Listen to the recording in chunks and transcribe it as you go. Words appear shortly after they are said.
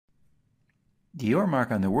The Your Mark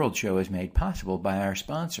on the World show is made possible by our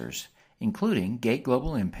sponsors, including Gate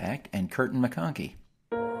Global Impact and Curtin McConkie.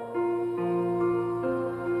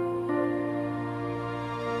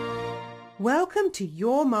 Welcome to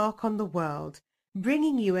Your Mark on the World,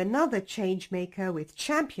 bringing you another changemaker with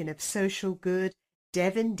champion of social good,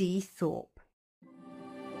 Devin D. Thorpe.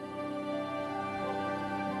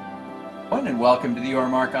 And welcome to the Your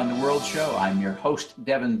Mark on the World show. I'm your host,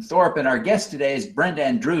 Devin Thorpe, and our guest today is Brent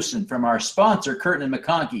Andrusen from our sponsor, Curtin and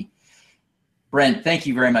McConkie. Brent, thank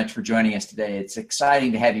you very much for joining us today. It's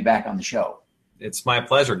exciting to have you back on the show. It's my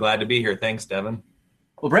pleasure. Glad to be here. Thanks, Devin.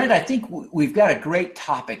 Well, Brent, I think we've got a great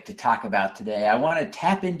topic to talk about today. I want to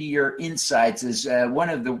tap into your insights as one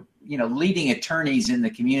of the leading attorneys in the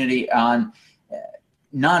community on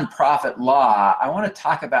nonprofit law. I want to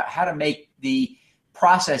talk about how to make the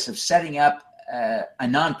process of setting up a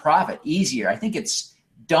nonprofit easier. I think it's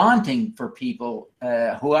daunting for people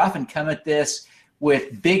who often come at this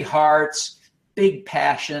with big hearts, big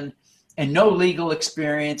passion, and no legal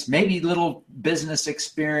experience, maybe little business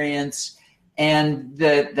experience. And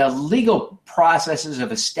the legal processes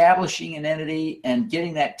of establishing an entity and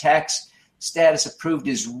getting that tax status approved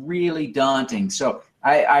is really daunting. So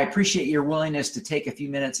I appreciate your willingness to take a few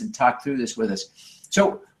minutes and talk through this with us.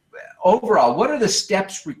 So overall, what are the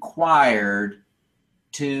steps required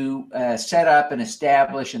to set up and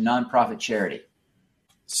establish a nonprofit charity?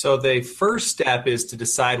 So the first step is to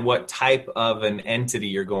decide what type of an entity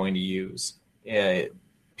you're going to use.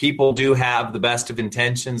 People do have the best of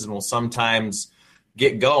intentions and will sometimes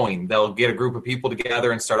get going. They'll get a group of people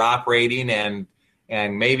together and start operating, and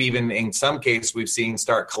maybe even in some cases we've seen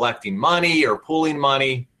start collecting money or pooling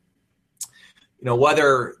money.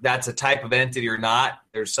 Whether that's a type of entity or not,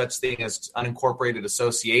 there's such thing as unincorporated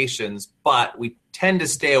associations, but we tend to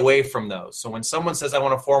stay away from those. So when someone says, I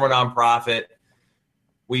want to form a nonprofit,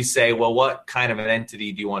 we say, well, what kind of an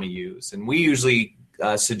entity do you want to use? And we usually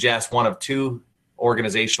suggest one of two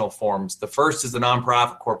organizational forms. The first is the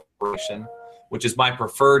nonprofit corporation, which is my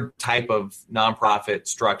preferred type of nonprofit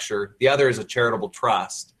structure. The other is a charitable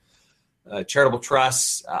trust. Charitable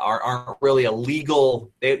trusts aren't really a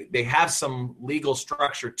legal, they have some legal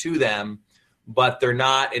structure to them, but they're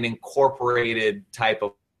not an incorporated type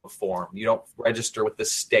of form. You don't register with the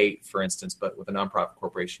state, for instance, but with a nonprofit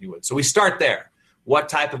corporation you would. So we start there. What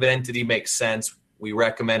type of an entity makes sense? We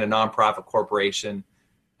recommend a nonprofit corporation,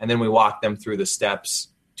 and then we walk them through the steps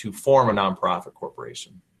to form a nonprofit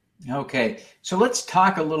corporation. Okay, so let's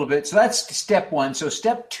talk a little bit. So that's step one. So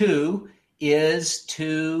step two is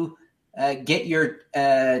to get your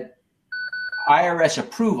IRS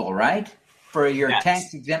approval, right, for your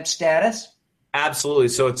tax-exempt status? Absolutely.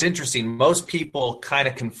 So it's interesting. Most people kind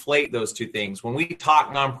of conflate those two things. When we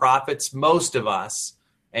talk nonprofits, most of us,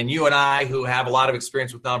 and you and I who have a lot of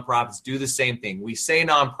experience with nonprofits, do the same thing. We say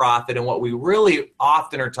nonprofit, and what we really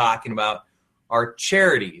often are talking about are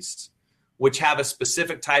charities, which have a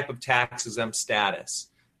specific type of tax-exempt status.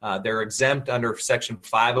 They're exempt under Section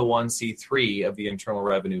 501c3 of the Internal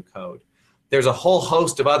Revenue Code. There's a whole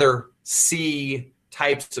host of other C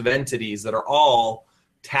types of entities that are all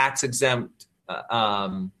tax-exempt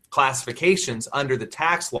classifications under the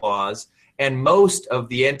tax laws, and most of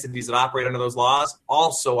the entities that operate under those laws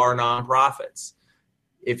also are nonprofits.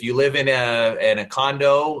 If you live in a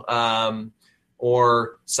condo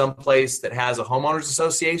or someplace that has a homeowners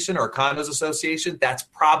association or a condos association, that's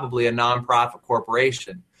probably a nonprofit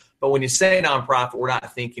corporation. But when you say nonprofit, we're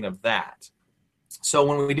not thinking of that. So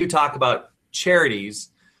when we do talk about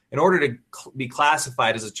charities, in order to be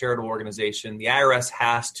classified as a charitable organization, the IRS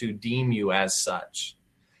has to deem you as such.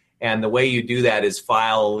 And the way you do that is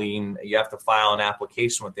you have to file an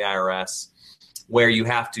application with the IRS where you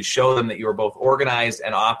have to show them that you are both organized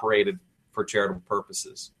and operated for charitable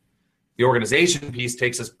purposes. The organization piece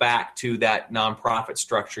takes us back to that nonprofit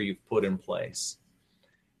structure you've put in place.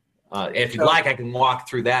 If you'd like, I can walk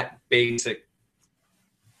through that basic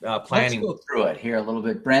planning. Let's go through it here a little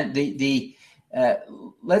bit, Brent.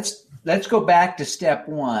 Let's go back to step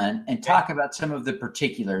one and talk about some of the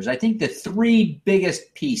particulars. I think the three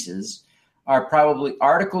biggest pieces are probably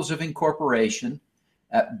articles of incorporation,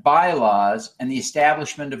 bylaws, and the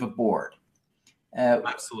establishment of a board.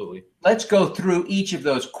 Absolutely. Let's go through each of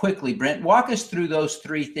those quickly. Brent, walk us through those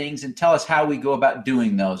three things and tell us how we go about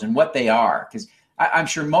doing those and what they are, because I'm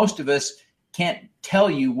sure most of us can't tell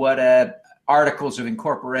you what articles of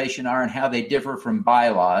incorporation are and how they differ from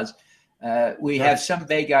bylaws. We have some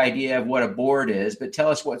vague idea of what a board is, but tell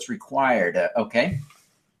us what's required, okay?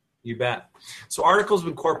 You bet. So articles of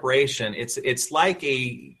incorporation, it's like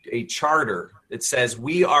a charter that says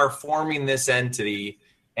we are forming this entity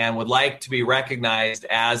and would like to be recognized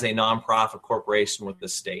as a nonprofit corporation with the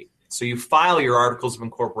state. So you file your articles of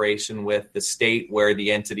incorporation with the state where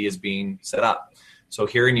the entity is being set up. So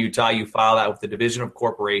here in Utah, you file that with the Division of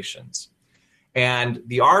Corporations. And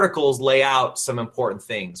the articles lay out some important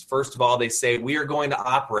things. First of all, they say we are going to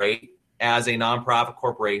operate as a nonprofit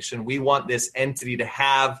corporation. We want this entity to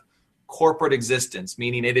have corporate existence,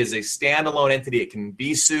 meaning it is a standalone entity. It can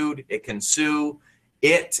be sued, it can sue,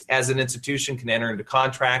 it as an institution can enter into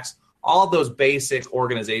contracts. All of those basic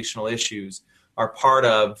organizational issues are part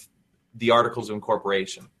of the articles of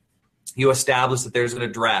incorporation. You establish that there's an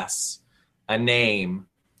address, a name,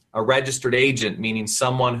 a registered agent, meaning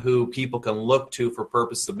someone who people can look to for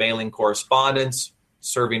purposes of mailing correspondence,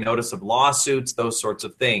 serving notice of lawsuits, those sorts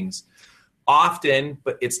of things. Often,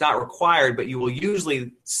 but it's not required, but you will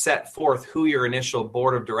usually set forth who your initial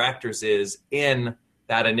board of directors is in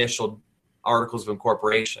that initial articles of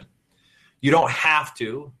incorporation. You don't have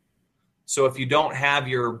to. So if you don't have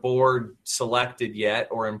your board selected yet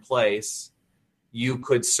or in place, you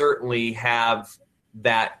could certainly have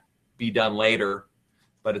that be done later,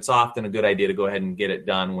 but it's often a good idea to go ahead and get it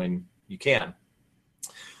done when you can.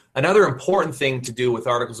 Another important thing to do with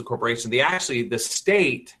articles of incorporation, the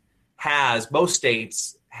state most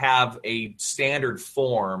states have a standard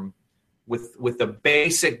form with the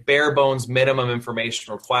basic bare bones minimum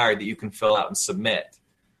information required that you can fill out and submit.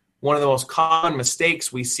 One of the most common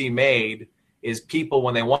mistakes we see made is people,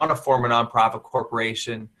 when they want to form a nonprofit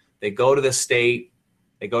corporation, they go to the state,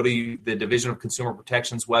 they go to the Division of Consumer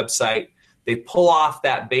Protection's website, they pull off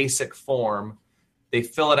that basic form, they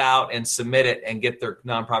fill it out and submit it and get their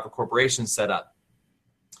nonprofit corporation set up.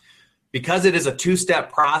 Because it is a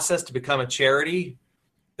two-step process to become a charity,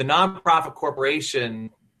 the nonprofit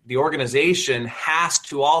corporation, the organization, has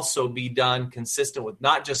to also be done consistent with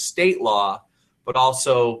not just state law, but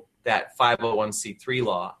also that 501c3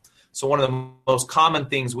 law. So one of the most common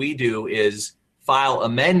things we do is file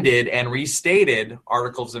amended and restated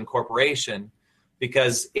articles of incorporation,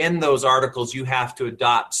 because in those articles you have to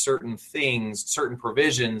adopt certain things, certain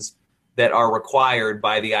provisions that are required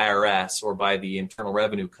by the IRS or by the Internal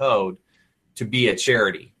Revenue Code to be a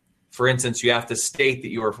charity. For instance, you have to state that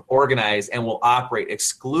you are organized and will operate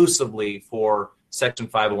exclusively for Section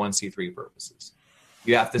 501c3 purposes.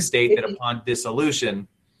 You have to state that upon dissolution,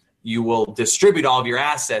 you will distribute all of your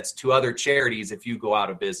assets to other charities if you go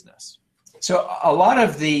out of business. So a lot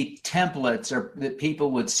of the templates that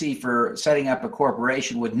people would see for setting up a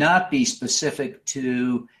corporation would not be specific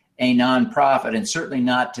to a nonprofit, and certainly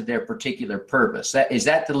not to their particular purpose. Is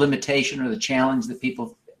that the limitation or the challenge that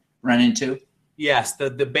people run into? Yes, the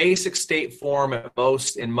basic state form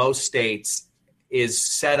in most states is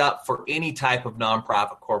set up for any type of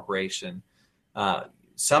nonprofit corporation.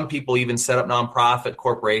 Some people even set up nonprofit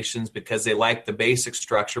corporations because they like the basic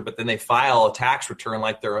structure, but then they file a tax return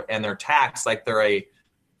they're taxed like they're a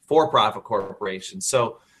for-profit corporation.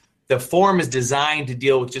 So the form is designed to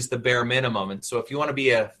deal with just the bare minimum. And so if you want to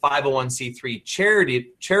be a 501c3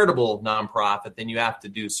 charitable nonprofit, then you have to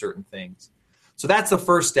do certain things. So that's the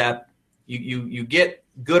first step. You get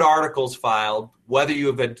good articles filed, whether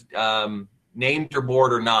you have named your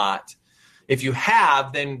board or not. If you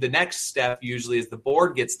have, then the next step usually is the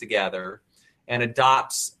board gets together and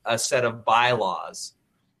adopts a set of bylaws.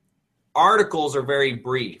 Articles are very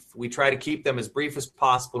brief. We try to keep them as brief as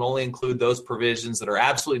possible and only include those provisions that are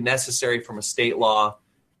absolutely necessary from a state law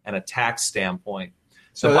and a tax standpoint.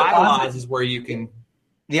 So bylaws is where you can...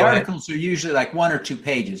 The articles are usually like 1 or 2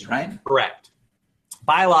 pages, right? Correct.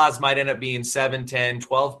 Bylaws might end up being 7, 10,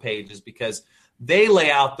 12 pages because they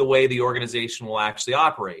lay out the way the organization will actually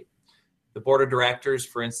operate. The board of directors,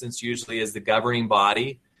 for instance, usually is the governing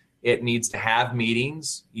body. It needs to have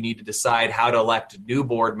meetings. You need to decide how to elect new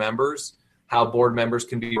board members, how board members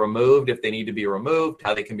can be removed if they need to be removed,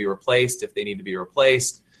 how they can be replaced if they need to be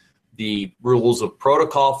replaced. The rules of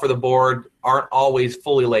protocol for the board aren't always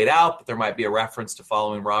fully laid out, but there might be a reference to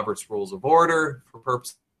following Robert's Rules of Order for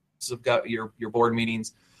purposes of your board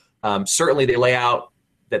meetings. Certainly they lay out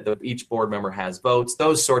that each board member has votes,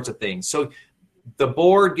 those sorts of things. So the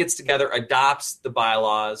board gets together, adopts the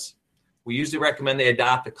bylaws. We usually recommend they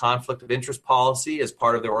adopt a conflict of interest policy as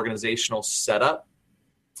part of their organizational setup.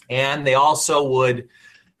 And they also would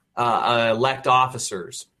elect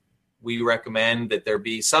officers. We recommend that there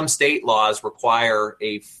be some state laws require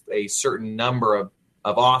a certain number of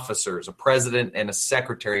officers. A president and a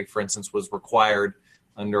secretary, for instance, was required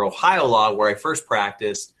under Ohio law where I first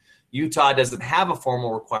practiced. Utah doesn't have a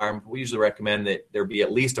formal requirement, but we usually recommend that there be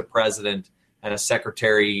at least a president and a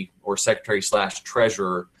secretary or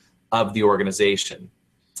secretary/treasurer of the organization.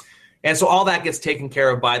 And so all that gets taken care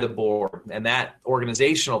of by the board. And that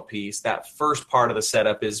organizational piece, that first part of the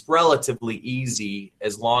setup, is relatively easy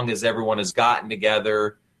as long as everyone has gotten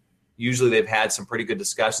together. Usually they've had some pretty good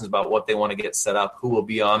discussions about what they want to get set up, who will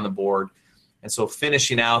be on the board. And so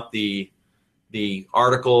finishing out the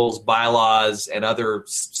articles, bylaws, and other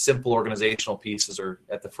simple organizational pieces are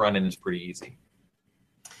at the front end is pretty easy.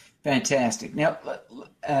 Fantastic. Now,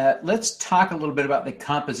 let's talk a little bit about the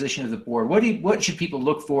composition of the board. What should people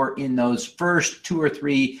look for in those first 2 or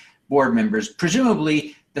 3 board members?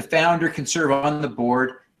 Presumably, the founder can serve on the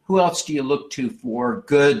board. Who else do you look to for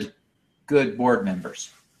good board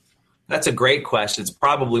members? That's a great question. It's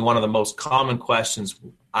probably one of the most common questions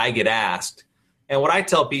I get asked. And what I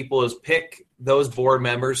tell people is pick those board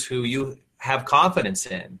members who you have confidence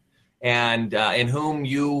in and in whom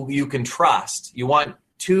you can trust. You want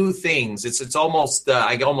 2 things. It's almost,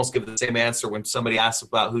 I almost give the same answer when somebody asks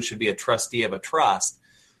about who should be a trustee of a trust.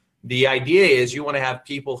 The idea is you want to have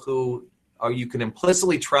people who you can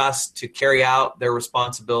implicitly trust to carry out their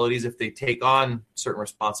responsibilities if they take on certain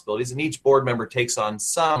responsibilities, and each board member takes on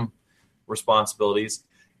some responsibilities.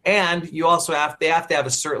 And you also they have to have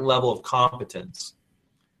a certain level of competence.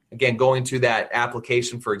 Again, going to that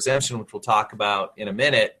application for exemption, which we'll talk about in a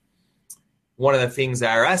minute, one of the things the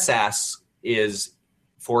IRS asks is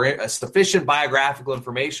for a sufficient biographical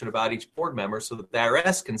information about each board member so that the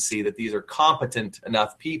IRS can see that these are competent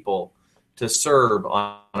enough people to serve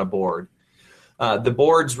on a board. The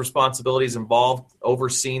board's responsibilities involve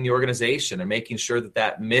overseeing the organization and making sure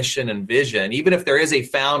that mission and vision, even if there is a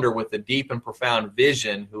founder with a deep and profound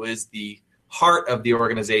vision who is the heart of the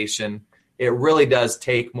organization, it really does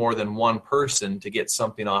take more than one person to get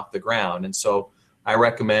something off the ground. And so I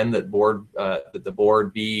recommend that the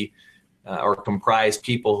board be or comprise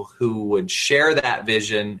people who would share that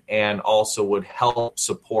vision and also would help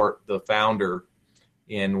support the founder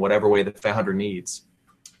in whatever way the founder needs.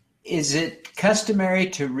 Is it customary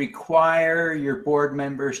to require your board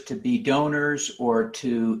members to be donors or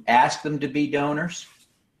to ask them to be donors?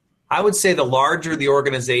 I would say the larger the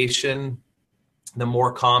organization, the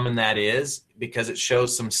more common that is, because it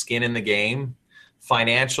shows some skin in the game.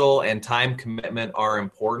 Financial and time commitment are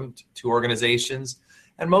important to organizations.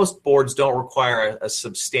 And most boards don't require a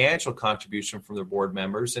substantial contribution from their board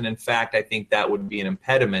members. And in fact, I think that would be an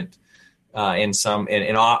impediment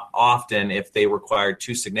often if they require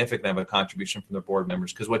too significant of a contribution from their board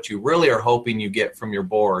members. Because what you really are hoping you get from your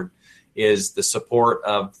board is the support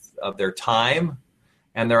of their time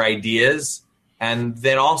and their ideas, and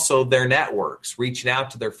then also their networks, reaching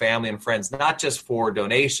out to their family and friends, not just for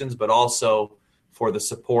donations, but also for the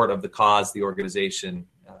support of the cause, the organization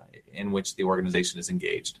in which the organization is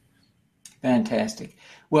engaged. Fantastic.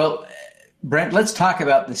 Well, Brent, let's talk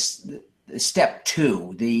about this step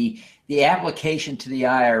 2, the application to the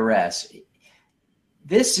IRS.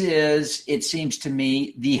 This is, it seems to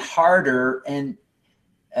me, the harder and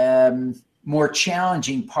more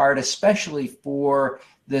challenging part, especially for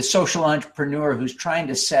the social entrepreneur who's trying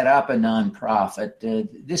to set up a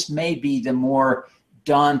nonprofit. This may be the more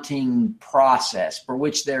daunting process for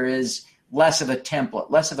which there is less of a template,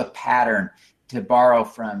 less of a pattern to borrow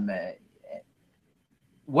from.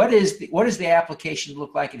 What does the application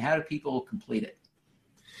look like, and how do people complete it?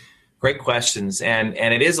 Great questions, and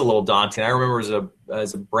it is a little daunting. I remember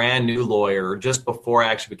as a brand new lawyer, just before I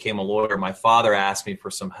actually became a lawyer, my father asked me for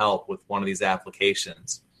some help with one of these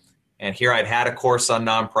applications. And here I'd had a course on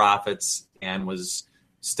nonprofits and was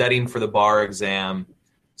studying for the bar exam,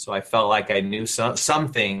 so I felt like I knew some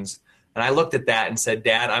things. And I looked at that and said,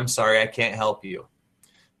 "Dad, I'm sorry, I can't help you."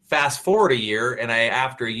 Fast forward a year, and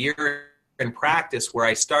after a year in practice where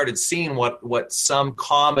I started seeing what some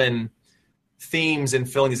common themes in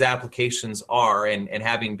filling these applications are, and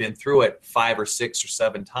having been through it 5 or 6 or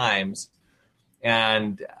 7 times,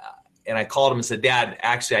 and I called him and said, "Dad,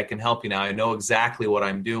 actually I can help you now. I know exactly what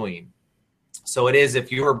I'm doing." So it is,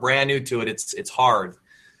 if you're brand new to it, it's hard.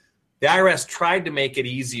 The IRS tried to make it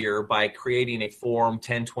easier by creating a Form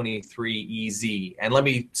 1023-EZ. And let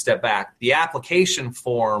me step back. The application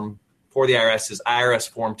form for the IRS is IRS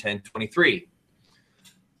Form 1023.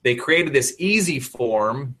 They created this easy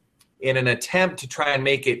form in an attempt to try and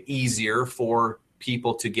make it easier for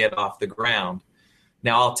people to get off the ground.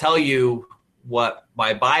 Now, I'll tell you what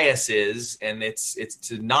my bias is, and it's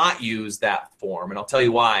to not use that form, and I'll tell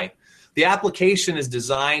you why. The application is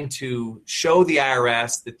designed to show the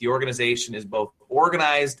IRS that the organization is both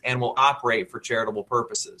organized and will operate for charitable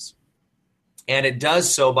purposes. And it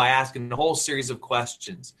does so by asking a whole series of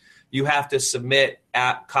questions. You have to submit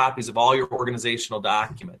copies of all your organizational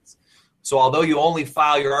documents. So although you only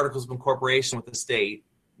file your articles of incorporation with the state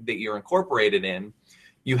that you're incorporated in,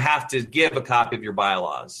 you have to give a copy of your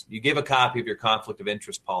bylaws. You give a copy of your conflict of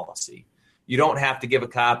interest policy. You don't have to give a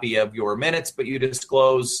copy of your minutes, but you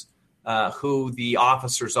disclose who the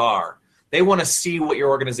officers are. They want to see what your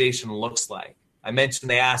organization looks like. I mentioned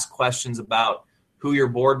they ask questions about who your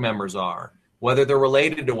board members are, whether they're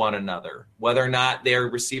related to one another, whether or not they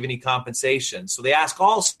receive any compensation. So they ask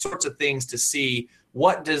all sorts of things to see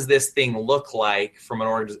what does this thing look like from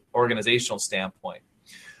an organizational standpoint.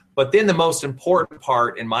 But then the most important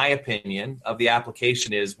part, in my opinion, of the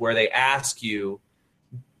application is where they ask you,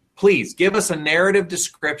 please give us a narrative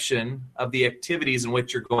description of the activities in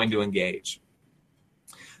which you're going to engage.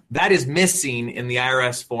 That is missing in the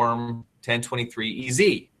IRS Form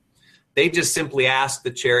 1023-EZ. They just simply ask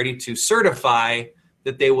the charity to certify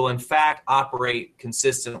that they will in fact operate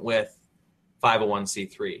consistent with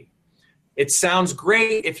 501c3. It sounds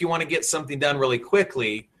great if you want to get something done really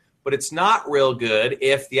quickly, but it's not real good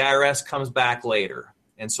if the IRS comes back later.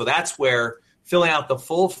 And so that's where filling out the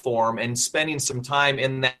full form and spending some time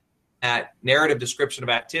in that narrative description of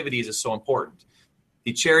activities is so important.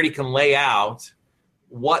 The charity can lay out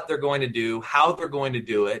what they're going to do, how they're going to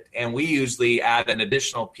do it, and we usually add an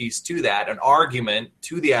additional piece to that, an argument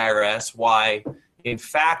to the IRS why, in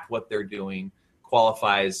fact, what they're doing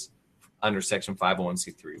qualifies under Section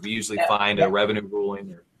 501c3. We usually find a revenue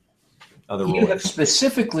ruling or other ruling. You have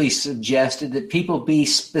specifically suggested that people be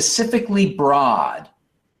specifically broad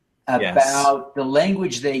about the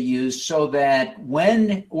language they use so that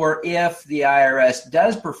when or if the IRS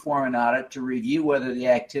does perform an audit to review whether the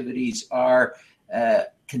activities are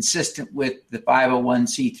consistent with the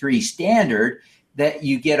 501c3 standard, that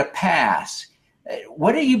you get a pass.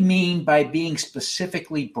 What do you mean by being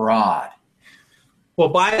specifically broad? Well,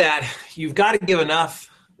 by that, you've got to give enough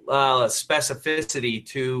specificity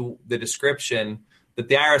to the description that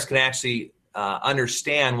the IRS can actually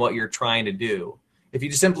understand what you're trying to do. If you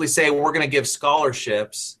just simply say, well, we're going to give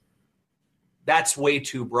scholarships, that's way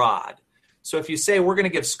too broad. So if you say we're going to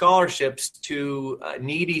give scholarships to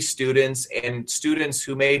needy students and students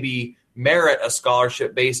who maybe merit a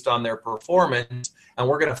scholarship based on their performance, and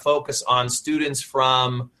we're going to focus on students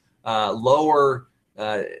from lower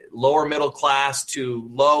middle class to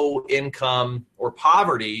low income or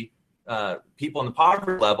poverty, people in the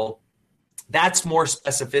poverty level, that's more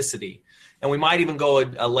specificity. And we might even go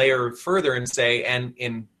a layer further and say, and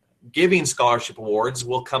in giving scholarship awards,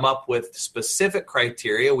 we'll come up with specific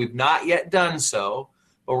criteria. We've not yet done so,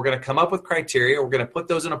 but we're going to come up with criteria. We're going to put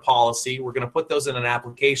those in a policy. We're going to put those in an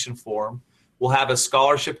application form. We'll have a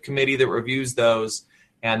scholarship committee that reviews those,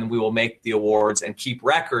 and we will make the awards and keep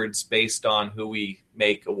records based on who we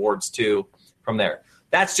make awards to from there.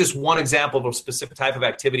 That's just one example of a specific type of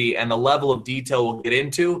activity and the level of detail we'll get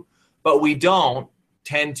into, but we don't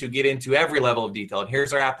tend to get into every level of detail. And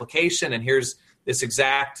here's our application, and here's this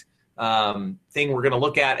exact thing we're going to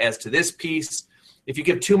look at as to this piece. If you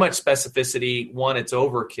give too much specificity, one, it's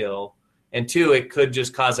overkill, and two, it could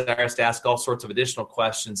just cause the IRS to ask all sorts of additional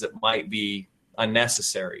questions that might be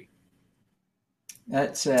unnecessary.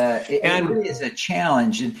 That's it really is a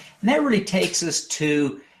challenge, and that really takes us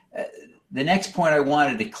to the next point I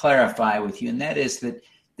wanted to clarify with you, and that is that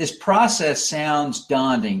this process sounds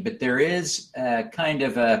daunting, but there is kind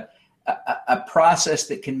of a process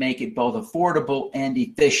that can make it both affordable and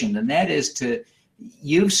efficient, and that is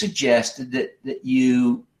you've suggested that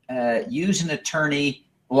you use an attorney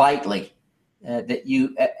lightly, that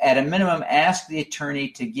you at a minimum ask the attorney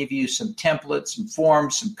to give you some templates, some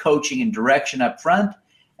forms, some coaching and direction up front,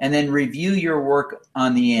 and then review your work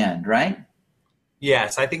on the end, right?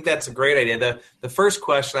 Yes, I think that's a great idea. The first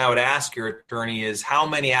question I would ask your attorney is how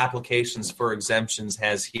many applications for exemptions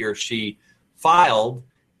has he or she filed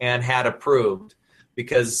and had approved,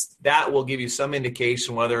 because that will give you some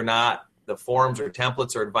indication whether or not the forms or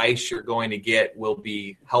templates or advice you're going to get will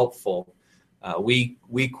be helpful. We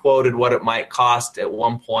quoted what it might cost at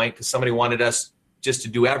one point because somebody wanted us just to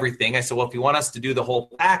do everything. I said, well, if you want us to do the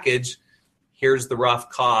whole package, here's the rough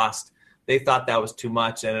cost. They thought that was too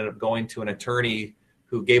much and ended up going to an attorney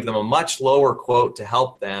who gave them a much lower quote to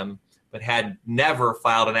help them, but had never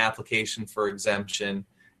filed an application for exemption.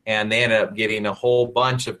 And they ended up getting a whole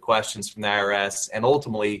bunch of questions from the IRS, and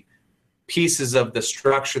ultimately pieces of the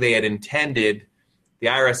structure they had intended, the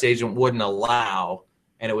IRS agent wouldn't allow.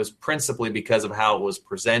 And it was principally because of how it was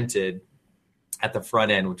presented at the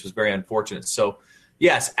front end, which was very unfortunate. So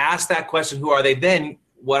yes, ask that question, who are they? Then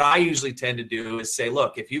what I usually tend to do is say,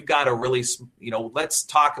 look, if you've got a really, let's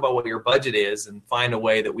talk about what your budget is and find a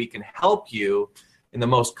way that we can help you in the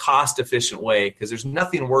most cost efficient way. Because there's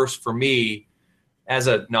nothing worse for me as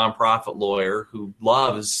a nonprofit lawyer who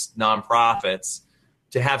loves nonprofits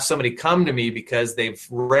to have somebody come to me because they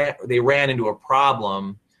ran into a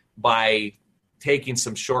problem by taking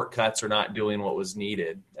some shortcuts or not doing what was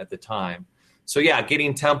needed at the time. So yeah,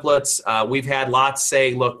 getting templates. We've had lots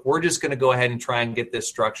say, look, we're just going to go ahead and try and get this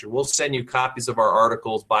structured. We'll send you copies of our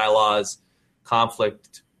articles, bylaws,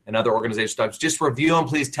 conflict, and other organizational documents. Just review them.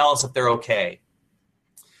 Please tell us if they're okay.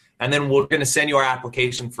 And then we're going to send you our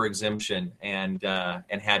application for exemption and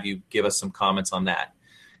have you give us some comments on that.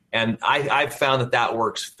 And I've found that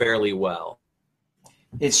works fairly well.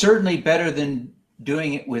 It's certainly better than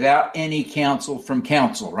doing it without any counsel from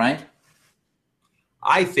counsel, right?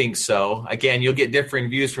 I think so. Again, you'll get different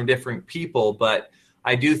views from different people, but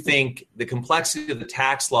I do think the complexity of the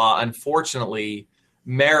tax law, unfortunately,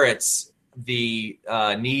 merits the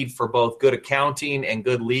need for both good accounting and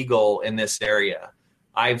good legal in this area.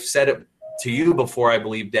 I've said it to you before, I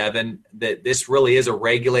believe, Devin, that this really is a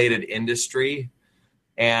regulated industry,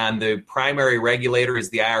 and the primary regulator is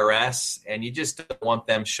the IRS, and you just don't want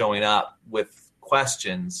them showing up with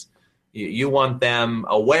questions. You want them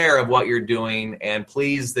aware of what you're doing and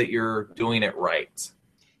pleased that you're doing it right.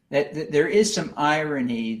 That there is some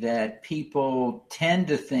irony that people tend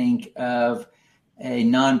to think of a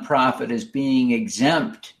nonprofit as being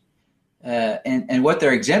exempt, and what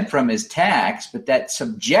they're exempt from is tax, but that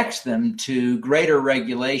subjects them to greater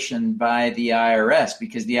regulation by the IRS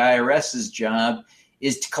because the IRS's job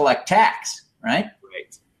is to collect tax, right?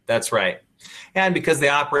 Right. That's right. And because they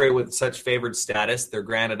operate with such favored status, they're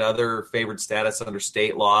granted other favored status under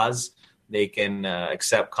state laws. They can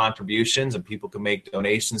accept contributions, and people can make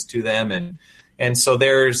donations to them. And so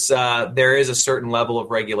there is a certain level of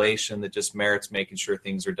regulation that just merits making sure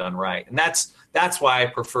things are done right. And that's why I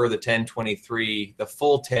prefer the 1023, the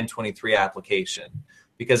full 1023 application,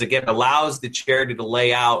 because again, it allows the charity to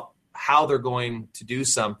lay out how they're going to do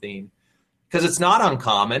something. Because it's not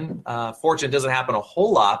uncommon. Fortunately, it doesn't happen a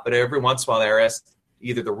whole lot, but every once in a while, the IRS,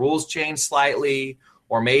 either the rules change slightly,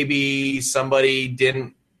 or maybe somebody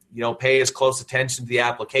didn't, pay as close attention to the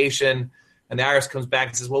application, and the IRS comes back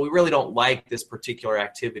and says, well, we really don't like this particular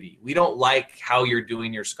activity. We don't like how you're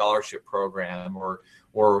doing your scholarship program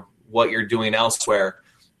or what you're doing elsewhere.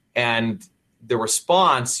 And the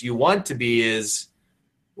response you want to be is,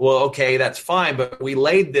 well, okay, that's fine, but we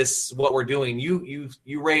laid this, what we're doing, you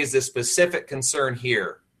raised this specific concern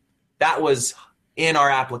here. That was in our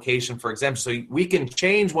application for exemption. So we can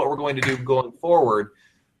change what we're going to do going forward,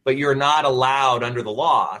 but you're not allowed under the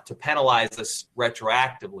law to penalize us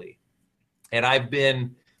retroactively. And I've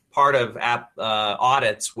been part of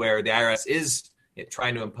audits where the IRS is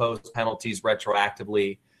trying to impose penalties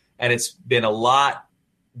retroactively, and it's been a lot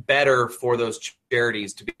better for those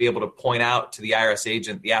charities to be able to point out to the IRS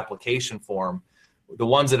agent the application form. The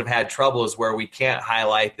ones that have had trouble is where we can't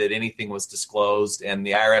highlight that anything was disclosed, and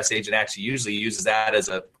the IRS agent actually usually uses that as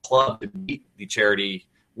a club to beat the charity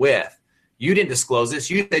with. You didn't disclose this.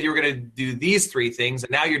 You said you were going to do these 3 things,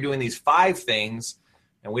 and now you're doing these 5 things,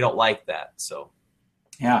 and we don't like that. So,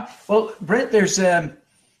 yeah. Well, Brent, there's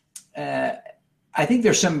I think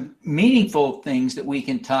there's some meaningful things that we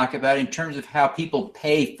can talk about in terms of how people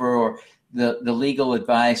pay for the legal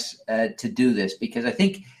advice to do this, because I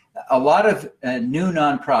think a lot of new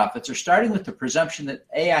nonprofits are starting with the presumption that,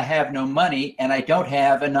 A, I have no money and I don't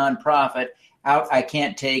have a nonprofit out. I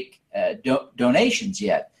can't take donations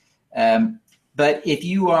yet. But if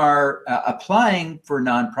you are applying for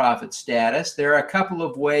nonprofit status, there are a couple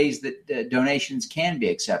of ways that donations can be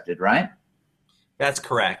accepted, right? That's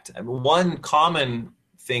correct. One common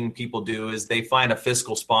thing people do is they find a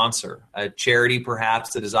fiscal sponsor, a charity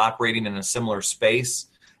perhaps that is operating in a similar space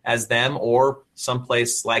as them, or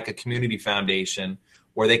someplace like a community foundation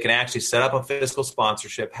where they can actually set up a fiscal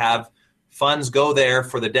sponsorship, have funds go there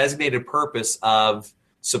for the designated purpose of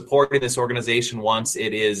supporting this organization once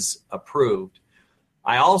it is approved.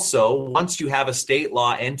 I also, once you have a state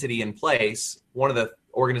law entity in place, one of the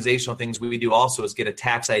organizational things we do also is get a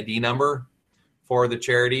tax ID number for the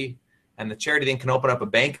charity, and the charity then can open up a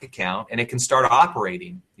bank account and it can start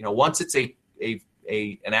operating. Once it's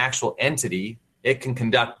an actual entity, it can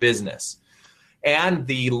conduct business. And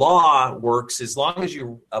the law works as long as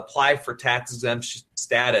you apply for tax exempt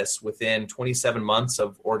status within 27 months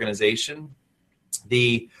of organization.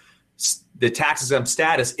 The tax exempt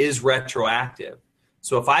status is retroactive.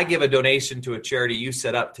 So if I give a donation to a charity you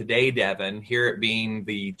set up today, Devin, here it being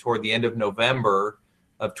toward the end of November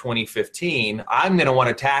of 2015, I'm going to want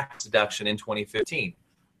a tax deduction in 2015.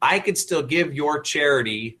 I could still give your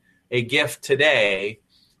charity a gift today,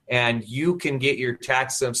 and you can get your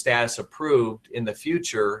tax exempt status approved in the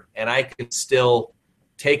future, and I can still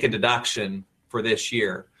take a deduction for this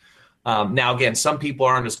year. Now, again, some people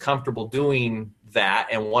aren't as comfortable doing that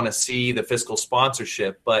and want to see the fiscal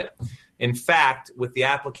sponsorship. But in fact, with the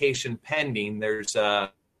application pending, there's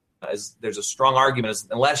a strong argument,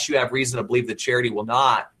 unless you have reason to believe the charity will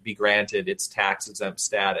not be granted its tax-exempt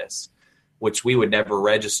status, which we would never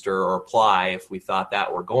register or apply if we thought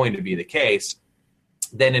that were going to be the case,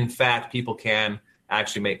 then in fact people can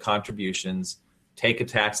actually make contributions, take a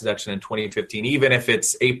tax deduction in 2015, even if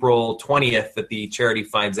it's April 20th that the charity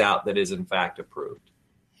finds out that is in fact approved.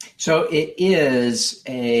 So it is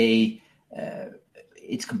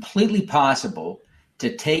it's completely possible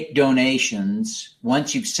to take donations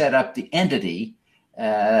once you've set up the entity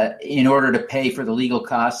in order to pay for the legal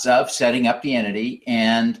costs of setting up the entity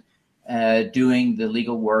and doing the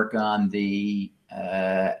legal work on the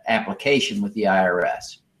application with the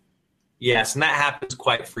IRS. Yes, and that happens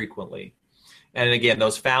quite frequently. And again,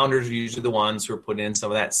 those founders are usually the ones who are putting in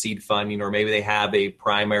some of that seed funding, or maybe they have a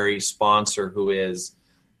primary sponsor who is,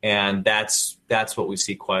 and that's what we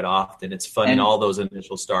see quite often. It's funding all those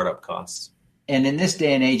initial startup costs. And in this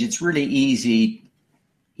day and age, it's really easy,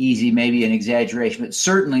 maybe an exaggeration, but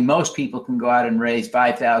certainly most people can go out and raise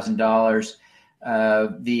 $5,000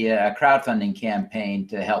 via a crowdfunding campaign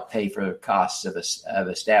to help pay for the costs of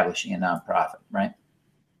establishing a nonprofit, right?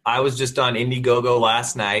 I was just on Indiegogo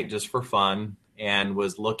last night just for fun and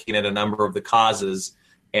was looking at a number of the causes.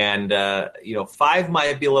 And, 5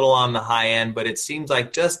 might be a little on the high end, but it seems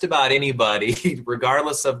like just about anybody,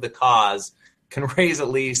 regardless of the cause, can raise at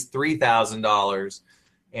least $3,000.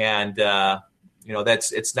 And,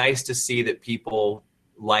 it's nice to see that people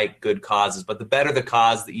like good causes, but the better the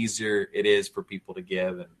cause, the easier it is for people to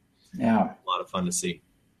give. And yeah, a lot of fun to see.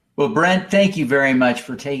 Well, Brent, thank you very much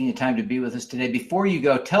for taking the time to be with us today. Before you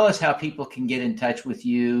go, tell us how people can get in touch with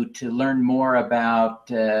you to learn more about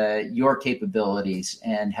your capabilities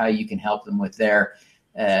and how you can help them with their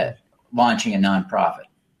launching a nonprofit.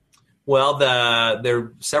 Well, there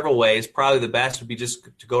are several ways. Probably the best would be just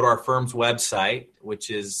to go to our firm's website, which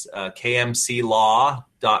is kmclaw.com,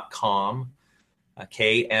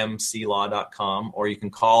 kmclaw.com, or you can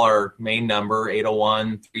call our main number,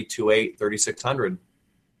 801-328-3600.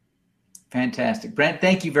 Fantastic. Brent,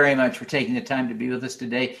 thank you very much for taking the time to be with us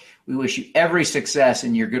today. We wish you every success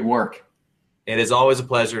in your good work. It is always a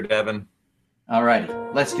pleasure, Devin. All righty.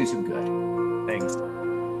 Let's do some good. Thanks.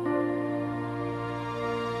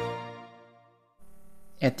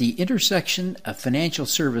 At the intersection of financial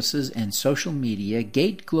services and social media,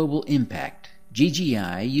 Gate Global Impact,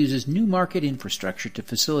 GGI, uses new market infrastructure to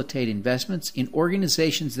facilitate investments in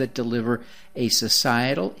organizations that deliver a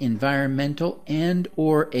societal, environmental, and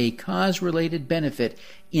or a cause-related benefit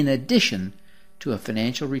in addition to a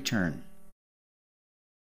financial return.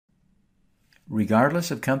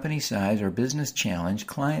 Regardless of company size or business challenge,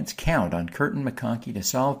 clients count on Curtin McConkie to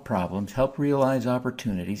solve problems, help realize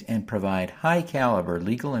opportunities, and provide high-caliber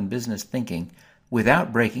legal and business thinking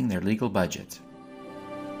without breaking their legal budgets.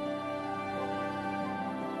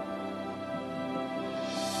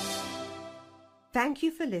 Thank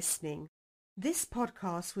you for listening. This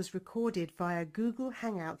podcast was recorded via Google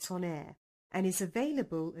Hangouts on Air and is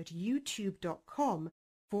available at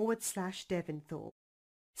youtube.com/Devinthorpe.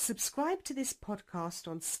 Subscribe to this podcast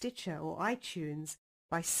on Stitcher or iTunes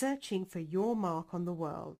by searching for Your Mark on the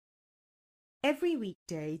World. Every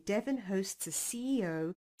weekday, Devin hosts a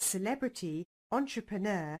CEO, celebrity,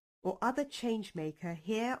 entrepreneur, or other changemaker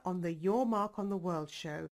here on the Your Mark on the World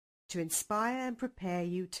show to inspire and prepare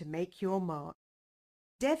you to make your mark.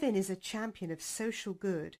 Devin is a champion of social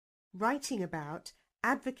good, writing about,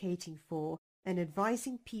 advocating for, and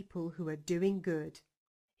advising people who are doing good.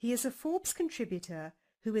 He is a Forbes contributor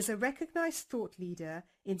who is a recognized thought leader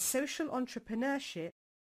in social entrepreneurship,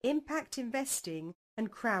 impact investing,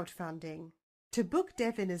 and crowdfunding. To book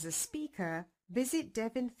Devin as a speaker, visit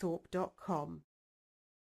devinthorpe.com.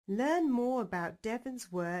 Learn more about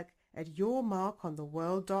Devin's work at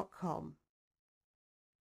yourmarkontheworld.com.